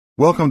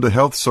Welcome to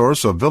Health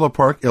Source of Villa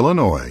Park,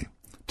 Illinois.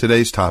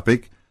 Today's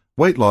topic,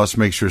 weight loss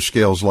makes your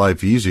scales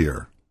life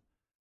easier.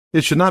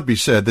 It should not be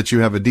said that you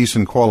have a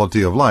decent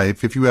quality of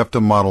life if you have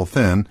to model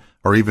thin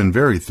or even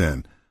very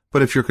thin,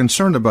 but if you're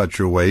concerned about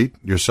your weight,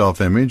 your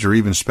self-image, or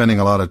even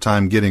spending a lot of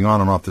time getting on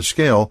and off the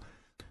scale,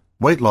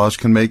 weight loss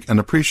can make an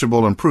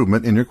appreciable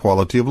improvement in your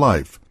quality of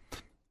life.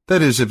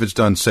 That is, if it's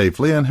done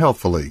safely and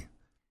healthfully.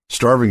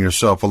 Starving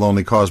yourself will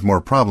only cause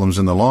more problems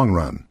in the long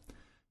run.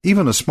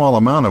 Even a small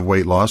amount of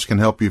weight loss can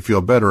help you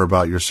feel better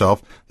about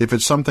yourself if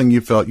it's something you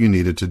felt you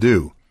needed to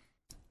do.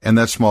 And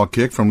that small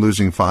kick from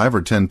losing 5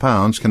 or 10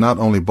 pounds can not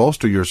only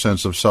bolster your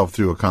sense of self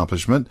through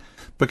accomplishment,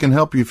 but can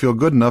help you feel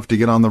good enough to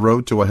get on the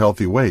road to a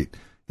healthy weight,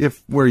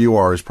 if where you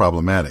are is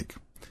problematic.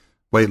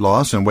 Weight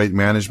loss and weight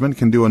management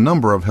can do a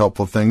number of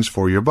helpful things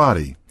for your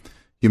body.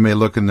 You may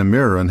look in the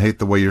mirror and hate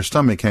the way your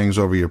stomach hangs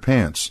over your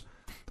pants.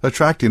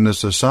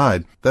 Attractiveness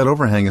aside, that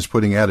overhang is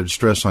putting added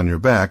stress on your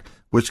back,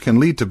 which can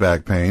lead to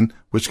back pain,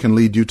 which can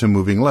lead you to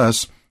moving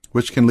less,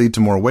 which can lead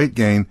to more weight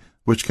gain,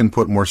 which can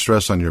put more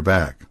stress on your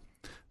back.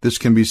 This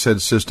can be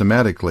said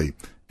systematically.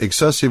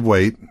 Excessive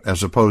weight,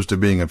 as opposed to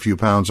being a few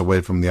pounds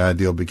away from the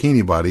ideal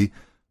bikini body,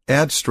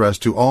 adds stress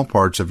to all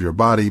parts of your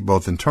body,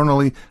 both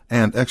internally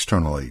and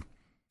externally.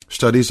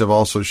 Studies have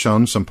also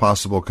shown some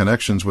possible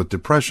connections with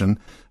depression,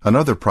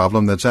 another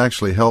problem that's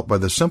actually helped by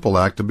the simple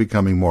act of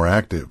becoming more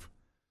active.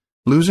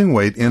 Losing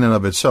weight in and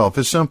of itself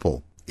is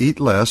simple.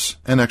 Eat less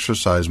and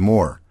exercise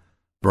more.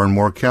 Burn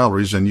more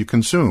calories than you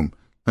consume,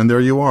 and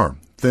there you are,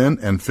 thin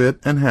and fit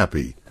and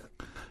happy.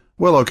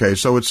 Well, okay,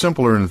 so it's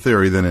simpler in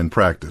theory than in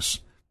practice.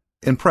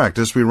 In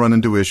practice, we run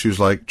into issues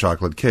like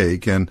chocolate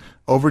cake and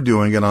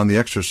overdoing it on the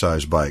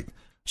exercise bike,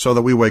 so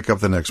that we wake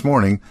up the next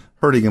morning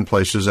hurting in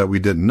places that we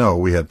didn't know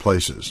we had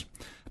places.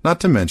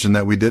 Not to mention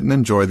that we didn't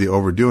enjoy the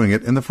overdoing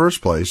it in the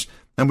first place,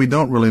 and we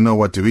don't really know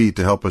what to eat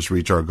to help us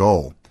reach our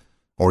goal,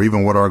 or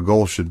even what our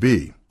goal should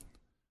be.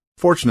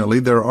 Fortunately,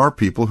 there are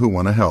people who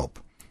want to help.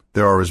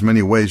 There are as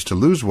many ways to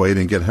lose weight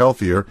and get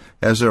healthier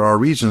as there are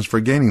reasons for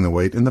gaining the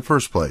weight in the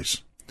first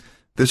place.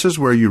 This is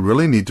where you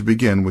really need to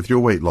begin with your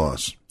weight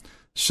loss.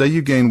 Say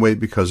you gain weight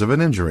because of an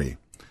injury.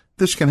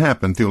 This can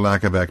happen through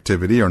lack of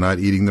activity or not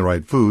eating the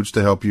right foods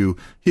to help you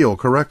heal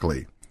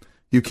correctly.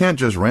 You can't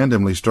just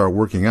randomly start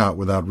working out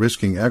without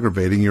risking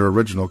aggravating your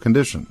original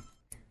condition.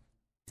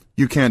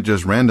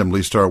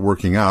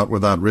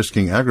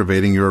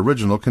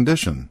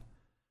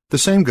 The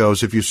same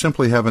goes if you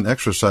simply haven't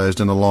exercised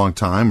in a long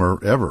time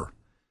or ever.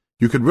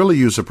 You could really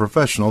use a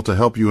professional to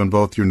help you in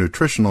both your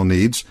nutritional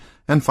needs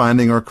and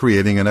finding or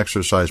creating an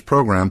exercise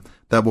program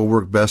that will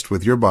work best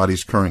with your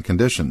body's current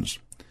conditions.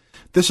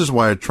 This is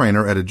why a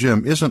trainer at a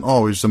gym isn't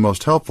always the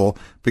most helpful,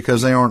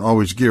 because they aren't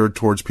always geared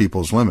towards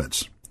people's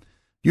limits.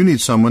 You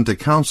need someone to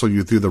counsel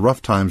you through the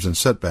rough times and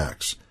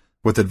setbacks.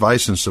 With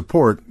advice and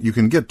support, you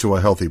can get to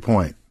a healthy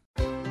point.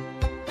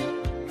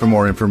 For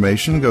more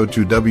information, go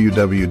to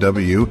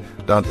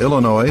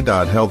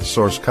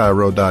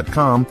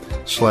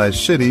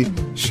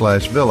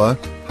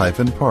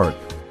www.illinois.healthsourcecairo.com/city/villa-park.